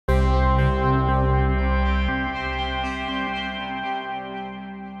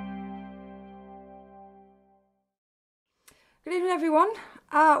Good evening, everyone.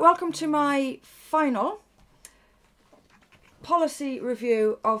 Welcome to my final policy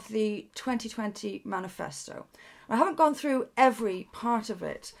review of the 2020 manifesto. I haven't gone through every part of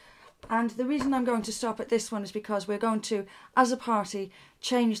it, and the reason I'm going to stop at this one is because we're going to, as a party,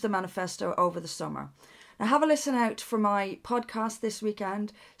 change the manifesto over the summer. Now, have a listen out for my podcast this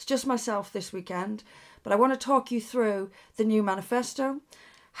weekend. It's just myself this weekend, but I want to talk you through the new manifesto,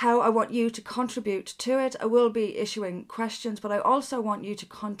 how I want you to contribute to it. I will be issuing questions, but I also want you to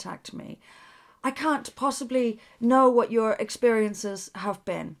contact me. I can't possibly know what your experiences have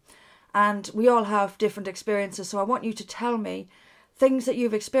been, and we all have different experiences, so I want you to tell me things that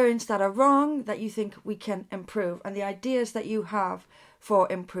you've experienced that are wrong, that you think we can improve, and the ideas that you have for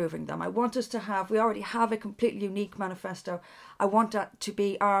improving them. I want us to have, we already have a completely unique manifesto. I want that to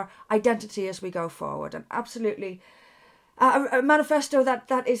be our identity as we go forward, and absolutely a manifesto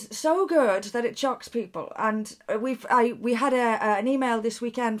that is so good that it shocks people. And we had an email this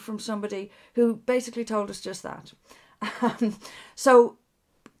weekend from somebody who basically told us just that. So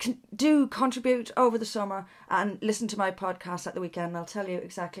do contribute over the summer and listen to my podcast at the weekend. I'll tell you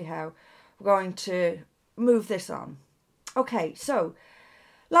exactly how we're going to move this on. Okay, so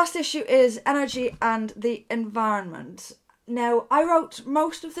last issue is energy and the environment. Now, I wrote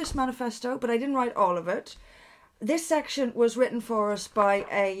most of this manifesto, but I didn't write all of it. This section was written for us by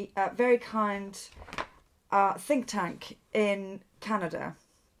a very kind think tank in Canada,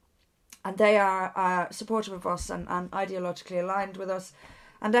 and they are supportive of us and ideologically aligned with us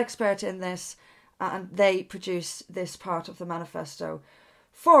and expert in this, and they produce this part of the manifesto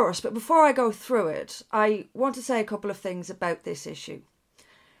for us. But before I go through it, I want to say a couple of things about this issue.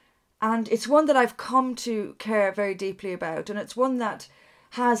 And it's one that I've come to care very deeply about, and it's one that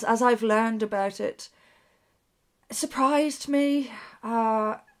has, as I've learned about it, surprised me.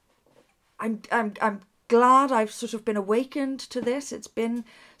 I'm glad I've sort of been awakened to this. It's been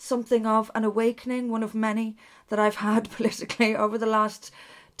something of an awakening, one of many that I've had politically over the last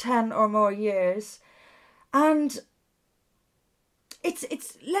 10 or more years. And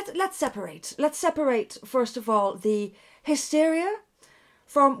let's separate. Let's separate, first of all, the hysteria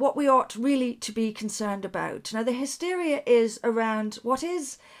from what we ought really to be concerned about. Now, the hysteria is around what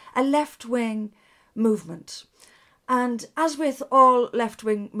is a left-wing movement. And as with all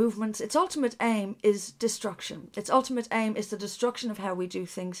left-wing movements, its ultimate aim is destruction. Its ultimate aim is the destruction of how we do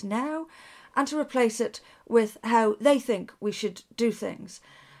things now and to replace it with how they think we should do things.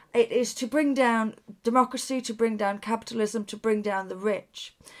 It is to bring down democracy, to bring down capitalism, to bring down the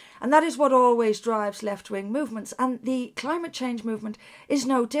rich. And that is what always drives left-wing movements. And the climate change movement is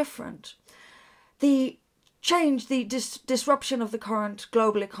no different. The change, the disruption of the current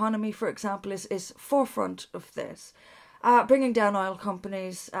global economy, for example, is forefront of this. Bringing down oil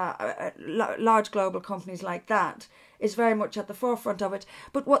companies, large global companies like that, is very much at the forefront of it.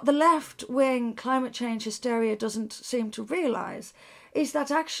 But what the left-wing climate change hysteria doesn't seem to realise is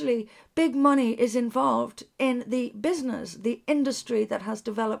that actually big money is involved in the business, the industry that has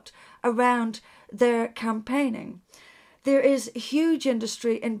developed around their campaigning. There is huge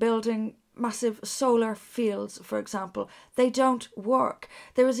industry in building massive solar fields, for example. They don't work.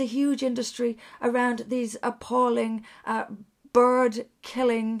 There is a huge industry around these appalling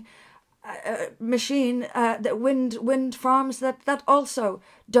bird-killing machine, wind farms that also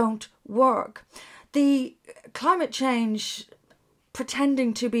don't work. The climate change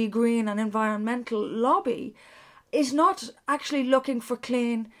pretending to be green and environmental lobby is not actually looking for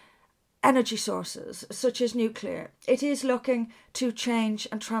clean energy sources such as nuclear. It is looking to change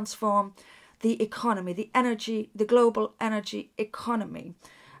and transform the economy, the global energy economy.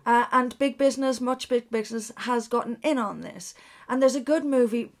 And big business, much big business, has gotten in on this. And there's a good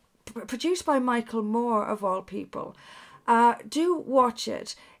movie produced by Michael Moore, of all people. Do watch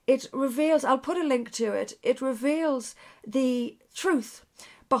it. It reveals, I'll put a link to it, it reveals the truth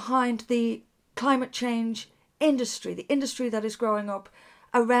behind the climate change industry, the industry that is growing up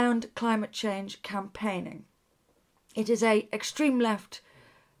around climate change campaigning. It is a extreme left,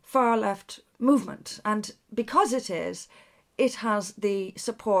 far left movement, and because it has the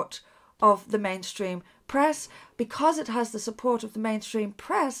support of the mainstream press. Because it has the support of the mainstream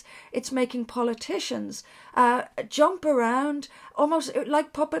press, it's making politicians jump around almost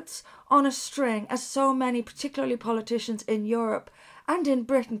like puppets on a string, as so many, particularly politicians in Europe and in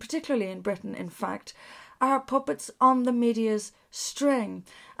Britain, particularly in Britain, in fact, are puppets on the media's string.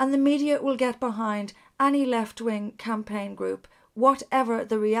 And the media will get behind any left-wing campaign group, whatever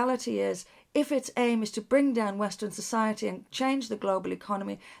the reality is. If its aim is to bring down Western society and change the global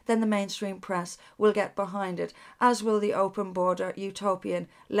economy, then the mainstream press will get behind it, as will the open border utopian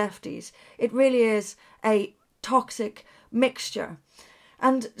lefties. It really is a toxic mixture.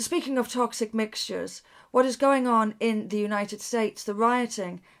 And speaking of toxic mixtures, what is going on in the United States, the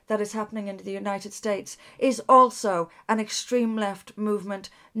rioting that is happening in the United States, is also an extreme left movement.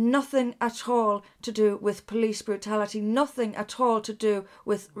 Nothing at all to do with police brutality, nothing at all to do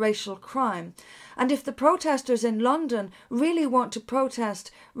with racial crime. And if the protesters in London really want to protest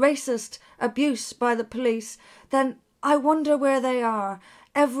racist abuse by the police, then I wonder where they are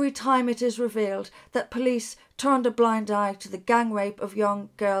every time it is revealed that police turned a blind eye to the gang rape of young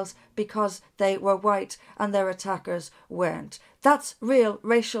girls because they were white and their attackers weren't. That's real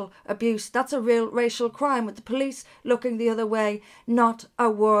racial abuse. That's a real racial crime, with the police looking the other way. Not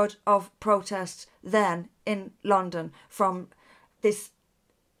a word of protest then in London from this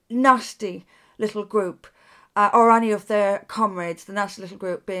nasty little group or any of their comrades, the nasty little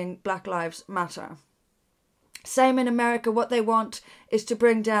group being Black Lives Matter. Same in America. What they want is to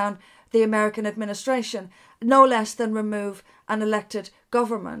bring down the American administration, no less than remove an elected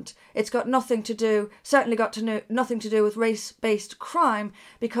government. It's got nothing to do, certainly got nothing to do with race-based crime,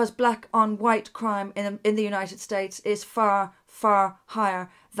 because black on white crime in the United States is far, far higher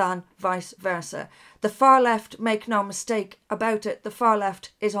than vice versa. The far left, make no mistake about it, the far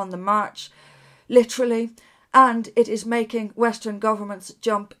left is on the march, literally, and it is making Western governments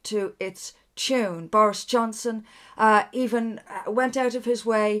jump to its tune. Boris Johnson even went out of his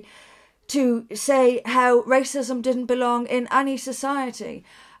way to say how racism didn't belong in any society.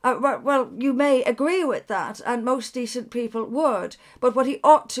 Well, you may agree with that, and most decent people would, but what he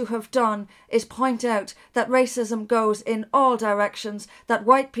ought to have done is point out that racism goes in all directions, that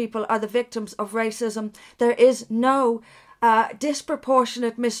white people are the victims of racism. There is no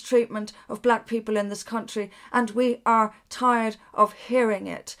disproportionate mistreatment of black people in this country, and we are tired of hearing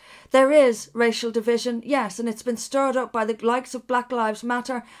it. There is racial division, yes, and it's been stirred up by the likes of Black Lives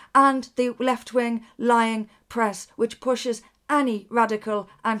Matter and the left-wing lying press, which pushes any radical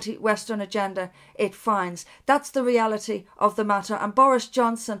anti-Western agenda it finds. That's the reality of the matter, and Boris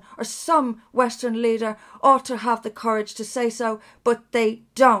Johnson or some Western leader ought to have the courage to say so, but they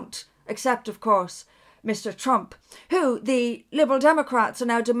don't, except, of course, Mr. Trump, who the Liberal Democrats are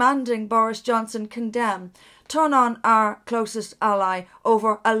now demanding Boris Johnson condemn, turn on our closest ally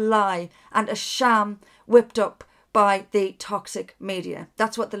over a lie and a sham whipped up by the toxic media.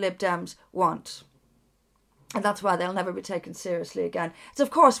 That's what the Lib Dems want. And that's why they'll never be taken seriously again. It's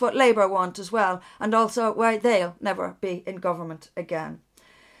of course what Labour want as well, and also why they'll never be in government again.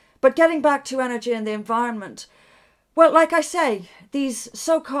 But getting back to energy and the environment, well, like I say, these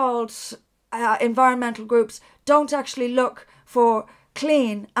so-called environmental groups don't actually look for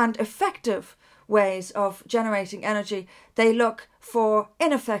clean and effective ways of generating energy. They look for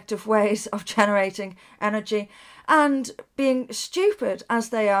ineffective ways of generating energy, and being stupid as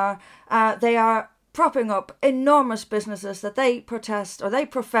they are propping up enormous businesses that they protest, or they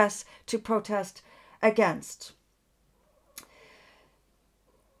profess to protest against.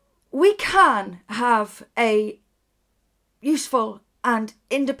 We can have a useful and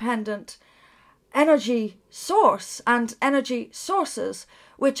independent energy source and energy sources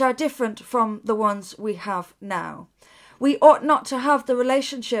which are different from the ones we have now. We ought not to have the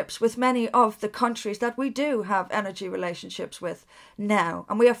relationships with many of the countries that we do have energy relationships with now,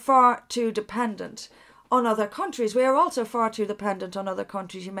 and we are far too dependent on other countries. We are also far too dependent on other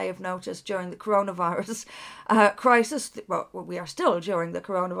countries. You may have noticed during the coronavirus crisis, well, we are still during the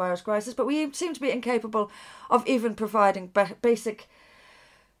coronavirus crisis, but we seem to be incapable of even providing basic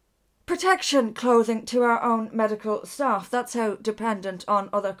protection clothing to our own medical staff. That's how dependent on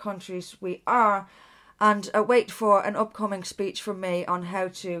other countries we are. And wait for an upcoming speech from me on how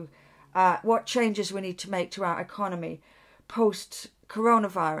to, what changes we need to make to our economy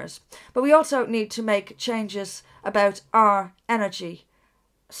post-coronavirus. But we also need to make changes about our energy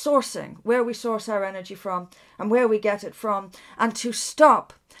sourcing, where we source our energy from and where we get it from, and to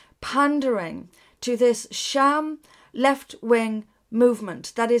stop pandering to this sham left-wing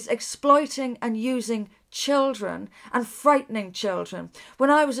movement that is exploiting and using children and frightening children. When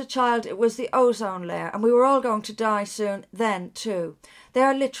I was a child, it was the ozone layer, and we were all going to die soon then too. They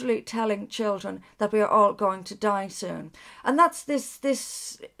are literally telling children that we are all going to die soon. And that's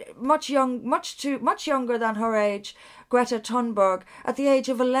this much younger than her age, Greta Thunberg, at the age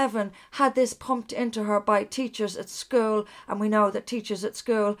of 11, had this pumped into her by teachers at school. And we know that teachers at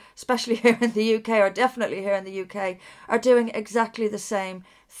school, especially here in the UK, or definitely here in the UK, are doing exactly the same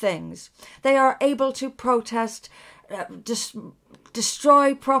things. They are able to protest,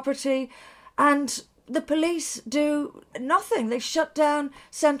 destroy property, and the police do nothing. They shut down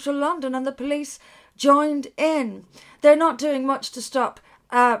central London and the police joined in. They're not doing much to stop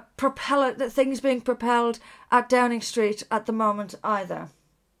things being propelled at Downing Street at the moment either.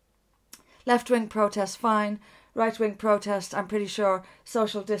 Left-wing protests, fine. Right-wing protest, I'm pretty sure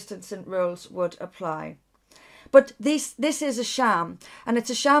social distancing rules would apply. But this is a sham, and it's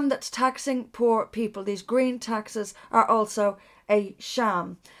a sham that's taxing poor people. These green taxes are also a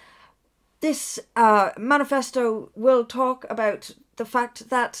sham. This manifesto will talk about the fact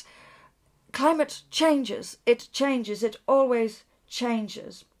that climate changes. It changes. It always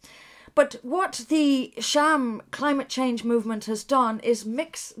changes. But what the sham climate change movement has done is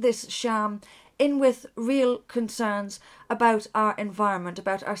mix this sham in with real concerns about our environment,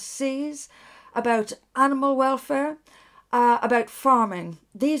 about our seas, about animal welfare, about farming.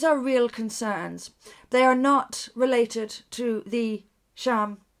 These are real concerns. They are not related to the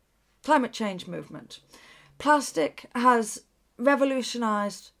sham climate change movement. Plastic has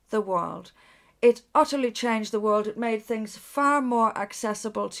revolutionised the world. It utterly changed the world. It made things far more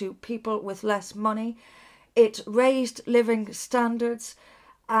accessible to people with less money. It raised living standards,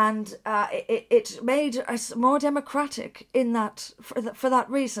 and it made us more democratic in that for that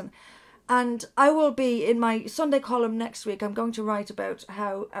reason. And I will be, in my Sunday column next week, I'm going to write about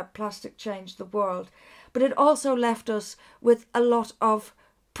how plastic changed the world. But it also left us with a lot of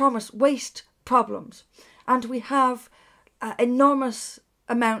waste problems. And we have enormous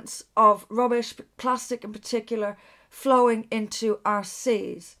amounts of rubbish, plastic in particular, flowing into our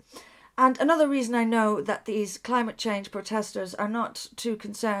seas. And another reason I know that these climate change protesters are not too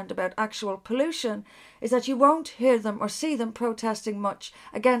concerned about actual pollution is that you won't hear them or see them protesting much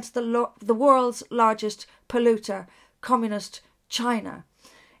against the world's largest polluter, communist China.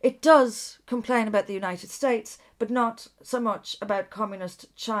 It does complain about the United States, but not so much about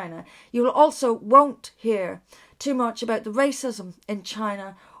communist China. You also won't hear too much about the racism in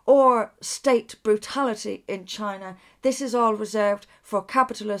China or state brutality in China. This is all reserved for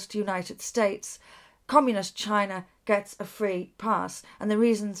capitalist United States. Communist China gets a free pass, and the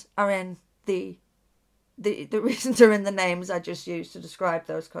reasons are in the reasons are in the names I just used to describe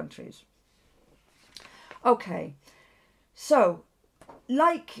those countries. Okay, so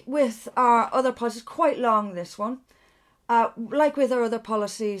like with our other policies, quite long this one. Like with our other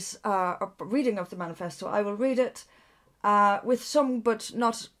policies, or reading of the manifesto, I will read it with some, but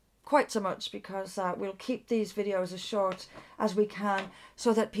not quite so much, because we'll keep these videos as short as we can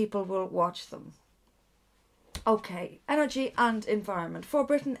so that people will watch them. Okay, energy and environment. For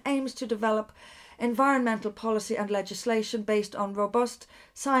Britain aims to develop environmental policy and legislation based on robust,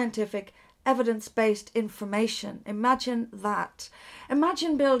 scientific, evidence-based information. Imagine that.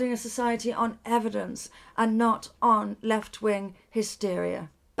 Imagine building a society on evidence and not on left-wing hysteria,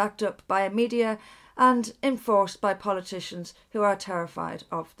 backed up by a media and enforced by politicians who are terrified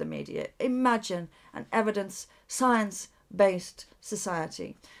of the media. Imagine an evidence, science-based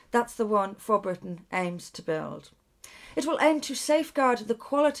society. That's the one For Britain aims to build. It will aim to safeguard the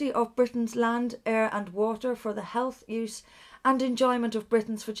quality of Britain's land, air and water for the health, use and enjoyment of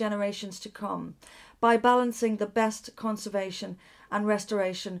Britons for generations to come by balancing the best conservation and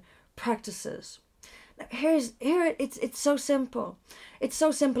restoration practices. Now, it's so simple. It's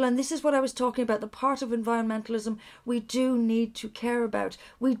so simple, and this is what I was talking about, the part of environmentalism we do need to care about.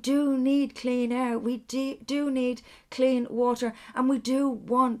 We do need clean air, we do need clean water, and we do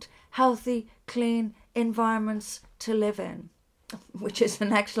want healthy, clean environments to live in, which is the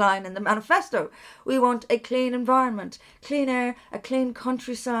next line in the manifesto. We want a clean environment, clean air, a clean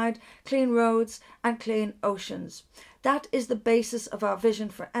countryside, clean roads and clean oceans. That is the basis of our vision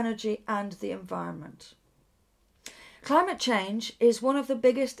for energy and the environment. Climate change is one of the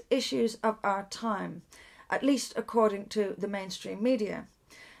biggest issues of our time, at least according to the mainstream media.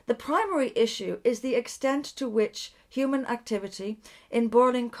 The primary issue is the extent to which human activity in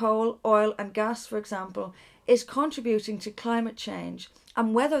burning coal, oil and gas, for example, is contributing to climate change,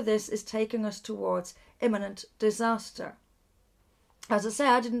 and whether this is taking us towards imminent disaster. As I say,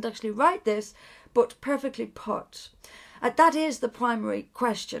 I didn't actually write this, but perfectly put. That is the primary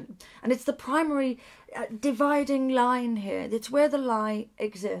question, and it's the primary dividing line here. It's where the lie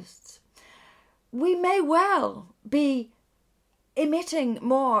exists. We may well be emitting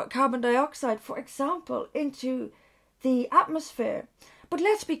more carbon dioxide, for example, into the atmosphere, but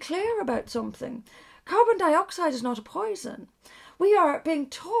let's be clear about something. Carbon dioxide is not a poison. We are being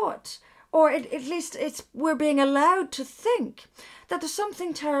taught, or at least we're being allowed to think, that there's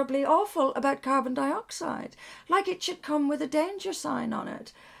something terribly awful about carbon dioxide, like it should come with a danger sign on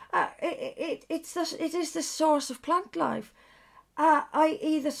it. It is the source of plant life,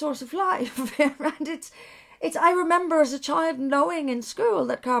 i.e. the source of life, and I remember as a child knowing in school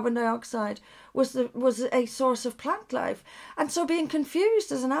that carbon dioxide was a source of plant life, and so being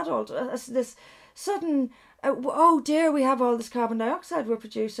confused as an adult as this sudden, oh dear, we have all this carbon dioxide we're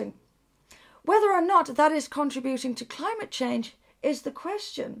producing. Whether or not that is contributing to climate change is the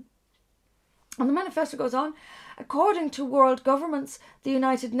question. And the manifesto goes on, according to world governments, the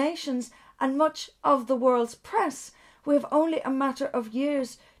United Nations, and much of the world's press, we have only a matter of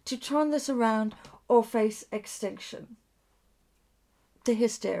years to turn this around or face extinction. The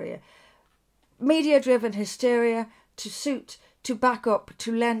hysteria. Media-driven hysteria to back up,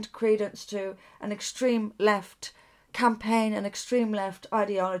 to lend credence to an extreme left campaign, an extreme left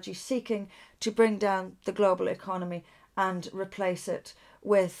ideology seeking to bring down the global economy and replace it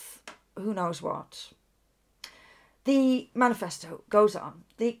with who knows what. The manifesto goes on.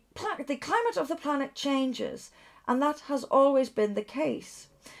 The climate of the planet changes, and that has always been the case.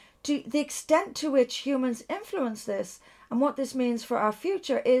 To the extent to which humans influence this and what this means for our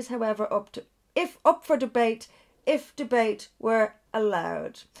future is, however, up for debate if debate were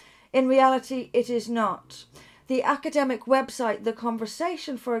allowed. In reality, it is not. The academic website The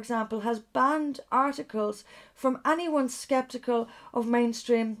Conversation, for example, has banned articles from anyone sceptical of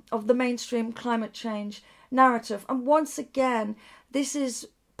the mainstream climate change narrative. And once again, this is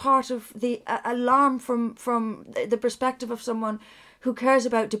part of the alarm from the perspective of someone who cares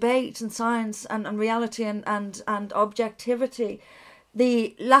about debate and science and reality and objectivity.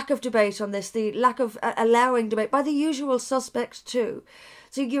 The lack of debate on this, the lack of allowing debate by the usual suspects too.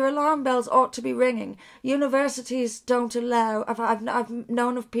 So your alarm bells ought to be ringing. Universities don't allow. I've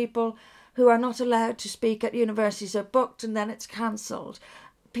known of people who are not allowed to speak at universities, are booked and then it's cancelled.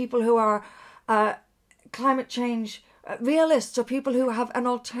 People who are climate change realists, or people who have an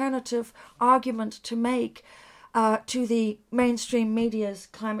alternative argument to make to the mainstream media's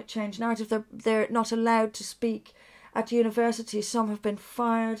climate change narrative. They're not allowed to speak at universities. Some have been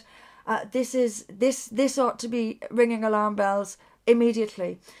fired. This ought to be ringing alarm bells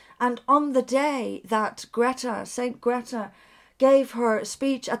immediately. And on the day that Saint Greta gave her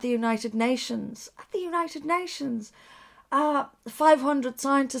speech at the United Nations, 500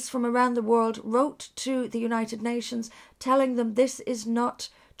 scientists from around the world wrote to the United Nations telling them this is not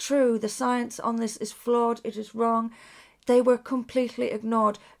true. The science on this is flawed. It is wrong. They were completely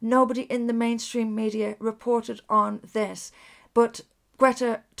ignored. Nobody in the mainstream media reported on this. But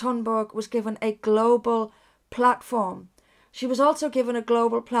Greta Thunberg was given a global platform. She was also given a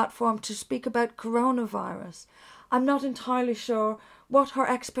global platform to speak about coronavirus. I'm not entirely sure what her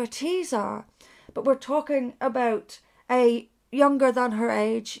expertise are, but we're talking about a younger than her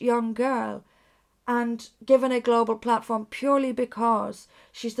age young girl, and given a global platform purely because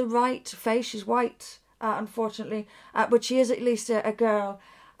she's the right face. She's white, unfortunately, but she is at least a girl,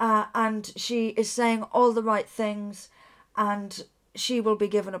 and she is saying all the right things, and she will be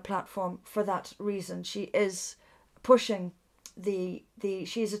given a platform for that reason. She is pushing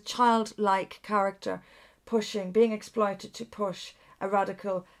she's a childlike character, being exploited to push a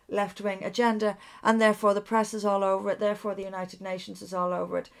radical left-wing agenda, and therefore the press is all over it, therefore the United Nations is all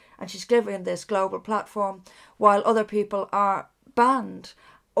over it, and she's given this global platform while other people are banned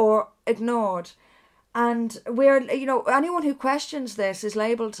or ignored. And anyone who questions this is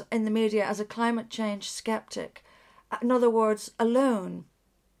labelled in the media as a climate change skeptic. In other words, a loon.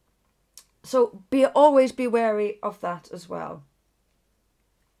 So always be wary of that as well.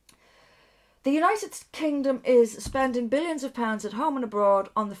 The United Kingdom is spending billions of pounds at home and abroad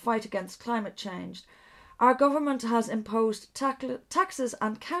on the fight against climate change. Our government has imposed taxes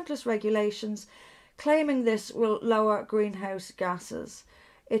and countless regulations, claiming this will lower greenhouse gases.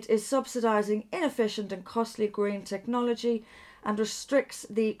 It is subsidising inefficient and costly green technology and restricts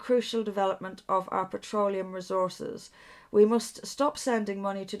the crucial development of our petroleum resources. We must stop sending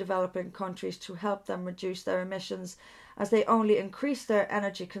money to developing countries to help them reduce their emissions, as they only increase their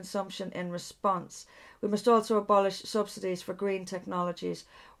energy consumption in response. We must also abolish subsidies for green technologies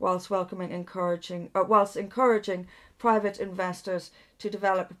whilst encouraging private investors to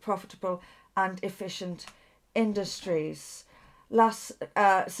develop profitable and efficient industries. Last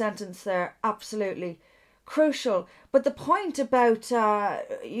sentence there, absolutely crucial. But the point about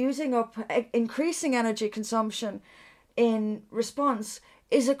increasing energy consumption in response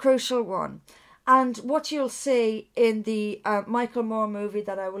is a crucial one. And what you'll see in the Michael Moore movie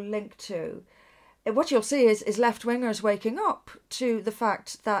that I will link to, what you'll see is left-wingers waking up to the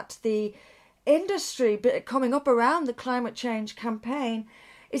fact that the industry coming up around the climate change campaign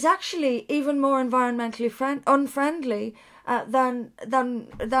is actually even more environmentally unfriendly than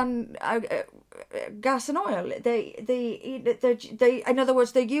gas and oil. They in other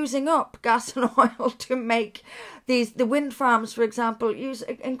words, they're using up gas and oil to make the wind farms, for example, use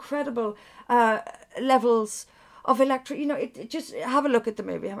incredible levels of electric. Just have a look at the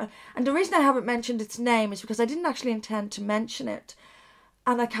movie. And the reason I haven't mentioned its name is because I didn't actually intend to mention it,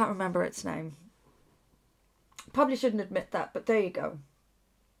 and I can't remember its name. Probably shouldn't admit that, but there you go.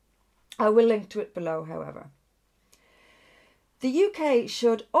 I will link to it below, however. The UK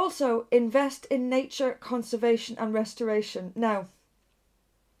should also invest in nature conservation and restoration. Now,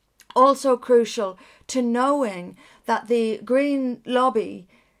 also crucial to knowing that the green lobby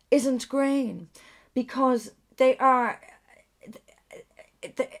isn't green, because they are,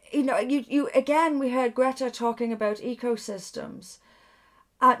 again, we heard Greta talking about ecosystems,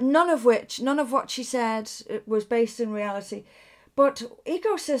 none of what she said was based in reality. But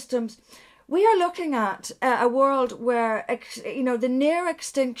ecosystems, we are looking at a world where, the near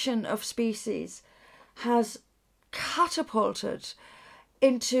extinction of species has catapulted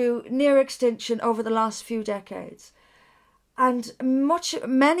into near extinction over the last few decades. And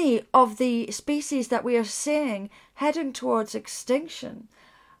many of the species that we are seeing heading towards extinction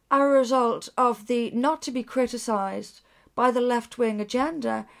are a result of the not to be criticised by the left-wing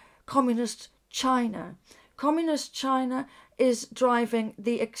agenda, Communist China. Communist China is driving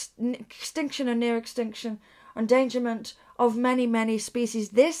the extinction and near extinction, endangerment of many, many species.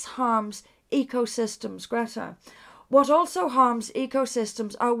 This harms ecosystems, Greta. What also harms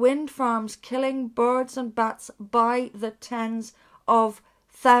ecosystems are wind farms killing birds and bats by the tens of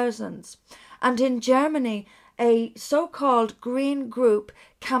thousands. And in Germany, a so-called green group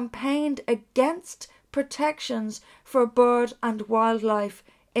campaigned against protections for bird and wildlife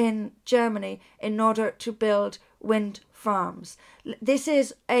in Germany in order to build wind farms. This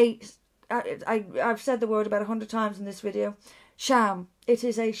is I've said the word about 100 times in this video, sham. It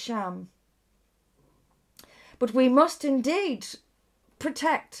is a sham. But we must indeed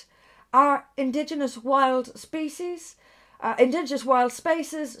protect our indigenous wild species, indigenous wild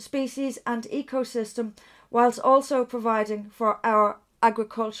species and ecosystem, whilst also providing for our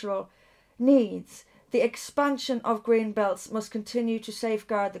agricultural needs. The expansion of green belts must continue to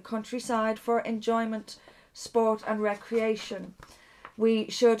safeguard the countryside for enjoyment, sport and recreation. We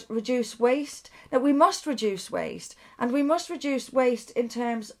should reduce waste. Now, we must reduce waste, and we must reduce waste in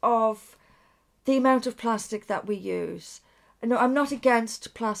terms of the amount of plastic that we use. No, I'm not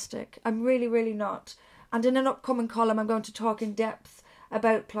against plastic. I'm really, really not. And in an upcoming column, I'm going to talk in depth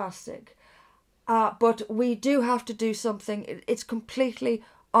about plastic. But we do have to do something. It's completely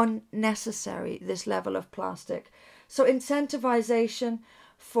unnecessary, this level of plastic. So incentivization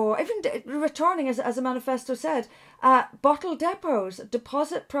for, even returning, as a manifesto said, bottle depots,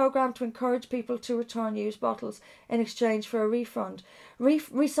 deposit program to encourage people to return used bottles in exchange for a refund.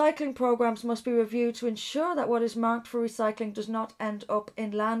 Recycling programs must be reviewed to ensure that what is marked for recycling does not end up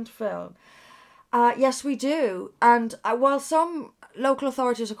in landfill. Yes, we do. And while some local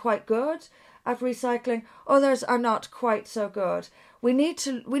authorities are quite good at recycling, others are not quite so good. We need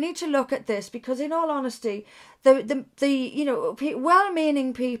to look at this, because in all honesty, the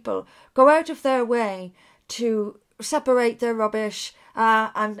well-meaning people go out of their way to separate their rubbish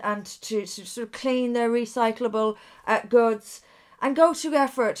and to sort of clean their recyclable goods, and go to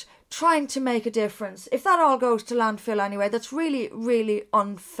effort trying to make a difference. If that all goes to landfill anyway, that's really, really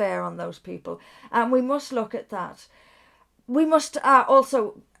unfair on those people. And we must look at that. We must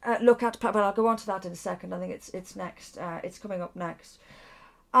also look at, but I'll go on to that in a second. I think it's next. It's coming up next.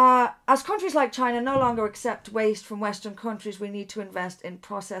 As countries like China no longer accept waste from Western countries, we need to invest in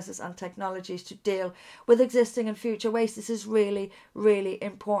processes and technologies to deal with existing and future waste. This is really, really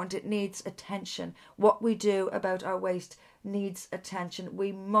important. It needs attention. What we do about our waste needs attention.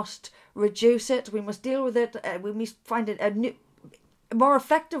 We must reduce it. We must deal with it. We must find a more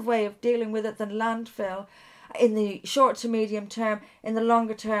effective way of dealing with it than landfill. In the short to medium term, in the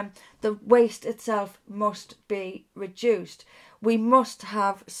longer term, the waste itself must be reduced. We must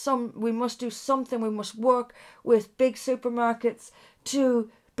do something. We must work with big supermarkets to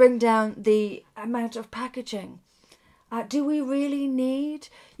bring down the amount of packaging. Do we really need?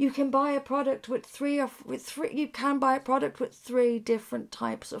 You can buy a product with three different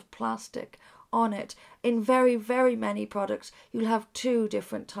types of plastic on it. In very, very many products, you'll have 2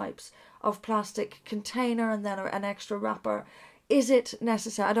 different types of plastic container and then an extra wrapper. Is it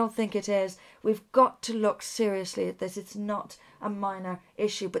necessary? I don't think it is. We've got to look seriously at this. It's not a minor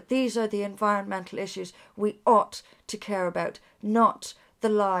issue, but these are the environmental issues we ought to care about, not the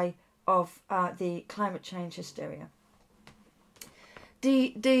lie of the climate change hysteria.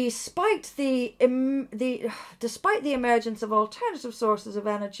 Despite the emergence of alternative sources of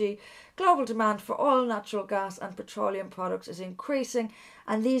energy, global demand for oil, natural gas and petroleum products is increasing,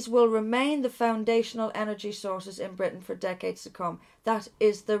 and these will remain the foundational energy sources in Britain for decades to come. That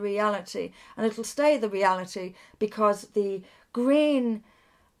is the reality, and it'll stay the reality because the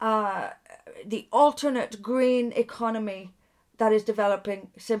alternate green economy that is developing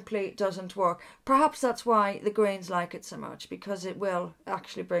simply doesn't work. Perhaps that's why the Greens like it so much, because it will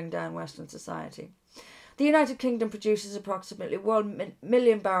actually bring down Western society. The United Kingdom produces approximately 1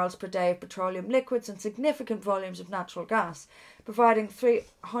 million barrels per day of petroleum liquids and significant volumes of natural gas, providing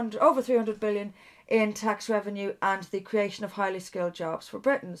over 300 billion in tax revenue and the creation of highly skilled jobs for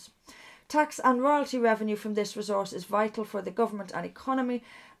Britons. Tax and royalty revenue from this resource is vital for the government and economy.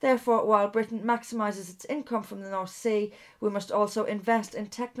 Therefore, while Britain maximises its income from the North Sea, we must also invest in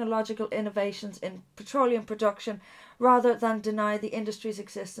technological innovations in petroleum production rather than deny the industry's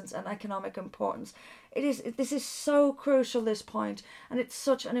existence and economic importance. This is so crucial, this point, and it's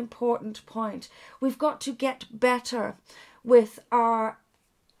such an important point. We've got to get better with our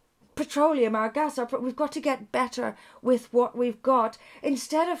petroleum, our gas, we've got to get better with what we've got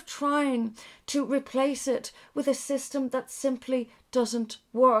instead of trying to replace it with a system that simply doesn't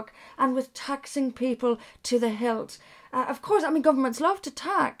work and with taxing people to the hilt. Of course, governments love to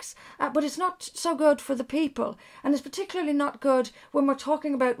tax, but it's not so good for the people. And it's particularly not good when we're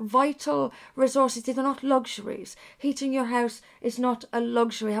talking about vital resources. These are not luxuries. Heating your house is not a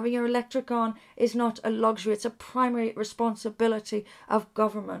luxury. Having your electric on is not a luxury. It's a primary responsibility of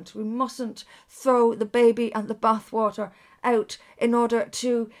government. We mustn't throw the baby and the bathwater out in order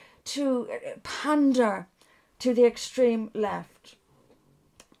to pander to the extreme left.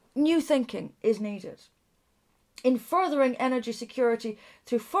 New thinking is needed. In furthering energy security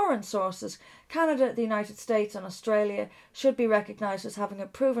through foreign sources, Canada, the United States and Australia should be recognised as having a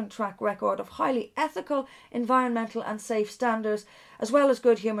proven track record of highly ethical, environmental and safe standards, as well as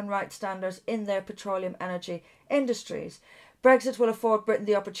good human rights standards in their petroleum energy industries. Brexit will afford Britain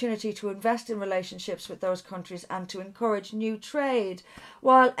the opportunity to invest in relationships with those countries and to encourage new trade,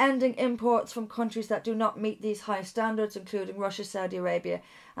 while ending imports from countries that do not meet these high standards, including Russia, Saudi Arabia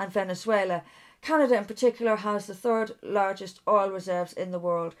and Venezuela. Canada in particular has the third largest oil reserves in the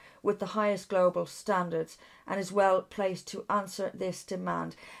world with the highest global standards and is well placed to answer this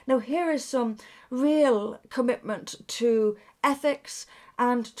demand. Now here is some real commitment to ethics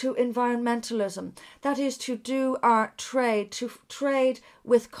and to environmentalism. That is to do our trade, to trade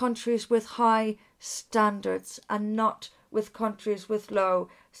with countries with high standards and not with countries with low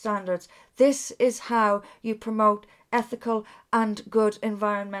standards. This is how you promote ethical and good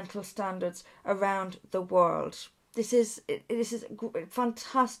environmental standards around the world. This is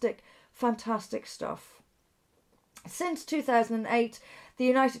fantastic stuff. Since 2008, the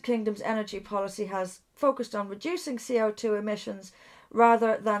United Kingdom's energy policy has focused on reducing CO2 emissions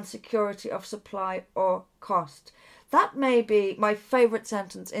rather than security of supply or cost. That may be my favourite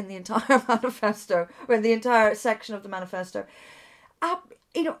sentence in the entire manifesto, or in the entire section of the manifesto.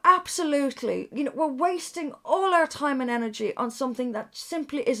 Absolutely. We're wasting all our time and energy on something that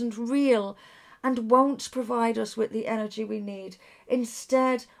simply isn't real and won't provide us with the energy we need,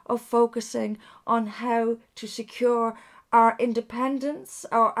 instead of focusing on how to secure our independence,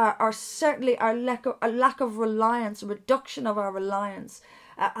 our certainly our lack of reliance, a reduction of our reliance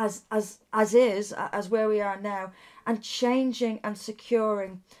as where we are now, and changing and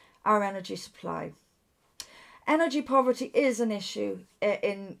securing our energy supply. Energy poverty is an issue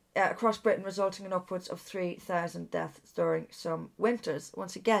across Britain, resulting in upwards of 3,000 deaths during some winters.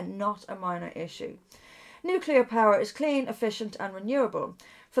 Once again, not a minor issue. Nuclear power is clean, efficient and renewable.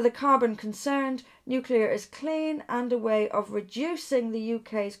 For the carbon concerned, nuclear is clean and a way of reducing the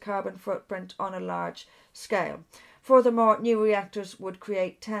UK's carbon footprint on a large scale. Furthermore, new reactors would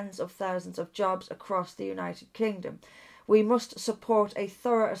create tens of thousands of jobs across the United Kingdom. We must support a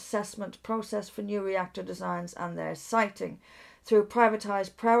thorough assessment process for new reactor designs and their siting. Through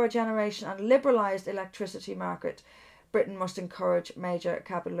privatised power generation and liberalised electricity market, Britain must encourage major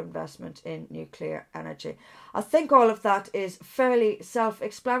capital investment in nuclear energy. I think all of that is fairly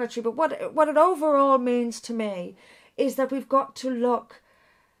self-explanatory, but what it overall means to me is that we've got to look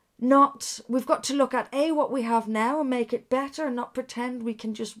at what we have now and make it better, and not pretend we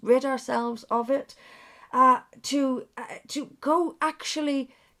can just rid ourselves of it. To go actually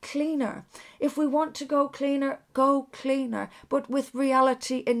cleaner. If we want to go cleaner, but with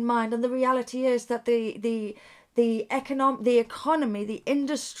reality in mind. And the reality is that the economy, the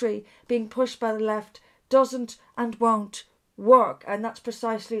industry being pushed by the left doesn't and won't work, and that's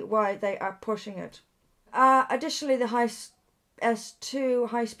precisely why they are pushing it. Additionally, the high S2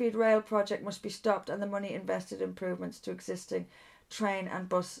 high-speed rail project must be stopped and the money invested in improvements to existing train and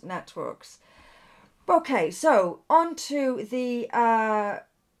bus networks. Okay, so on to the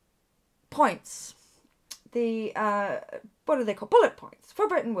points. The what are they called? Bullet points. For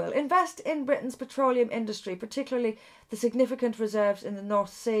Britain will invest in Britain's petroleum industry, particularly the significant reserves in the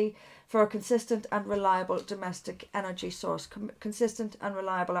North Sea, for a consistent and reliable domestic energy source. Consistent and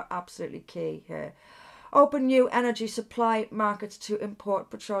reliable are absolutely key here. Open new energy supply markets to import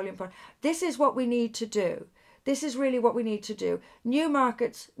petroleum products. This is what we need to do. This is really what we need to do. New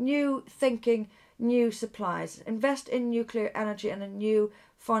markets, new thinking, new supplies. Invest in nuclear energy and a new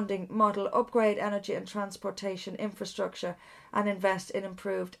funding model. Upgrade energy and transportation infrastructure and invest in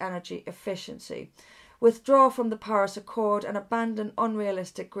improved energy efficiency. Withdraw from the Paris Accord and abandon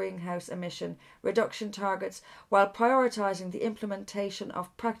unrealistic greenhouse emission reduction targets while prioritising the implementation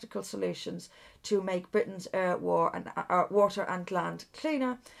of practical solutions to make Britain's air, water and land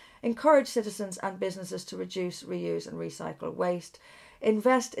cleaner. Encourage citizens and businesses to reduce, reuse and recycle waste.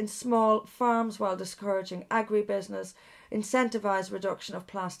 Invest in small farms while discouraging agribusiness. Incentivise reduction of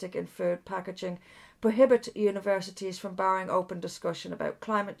plastic in food packaging. Prohibit universities from barring open discussion about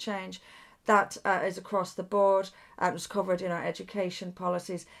climate change. That is across the board and was covered in our education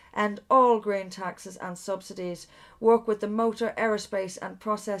policies. And all green taxes and subsidies. Work with the motor, aerospace and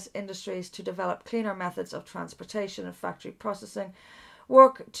process industries to develop cleaner methods of transportation and factory processing.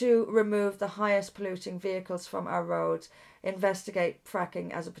 Work to remove the highest polluting vehicles from our roads. Investigate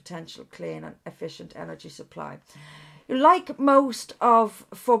fracking as a potential clean and efficient energy supply. Like most of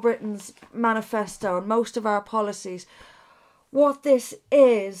For Britain's manifesto and most of our policies, what this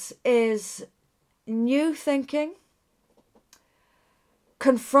is new thinking,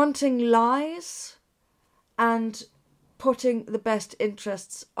 confronting lies, and putting the best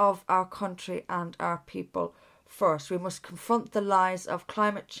interests of our country and our people first. We must confront the lies of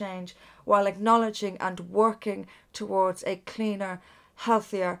climate change while acknowledging and working towards a cleaner,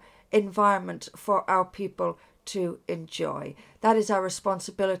 healthier environment for our people to enjoy. That is our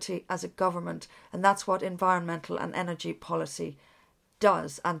responsibility as a government, and that's what environmental and energy policy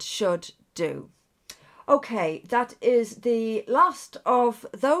does and should do. Okay, that is the last of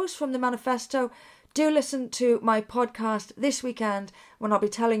those from the manifesto. Do listen to my podcast this weekend when I'll be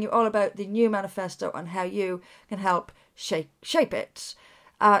telling you all about the new manifesto and how you can help shape it.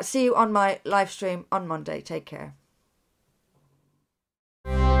 See you on my live stream on Monday. Take care.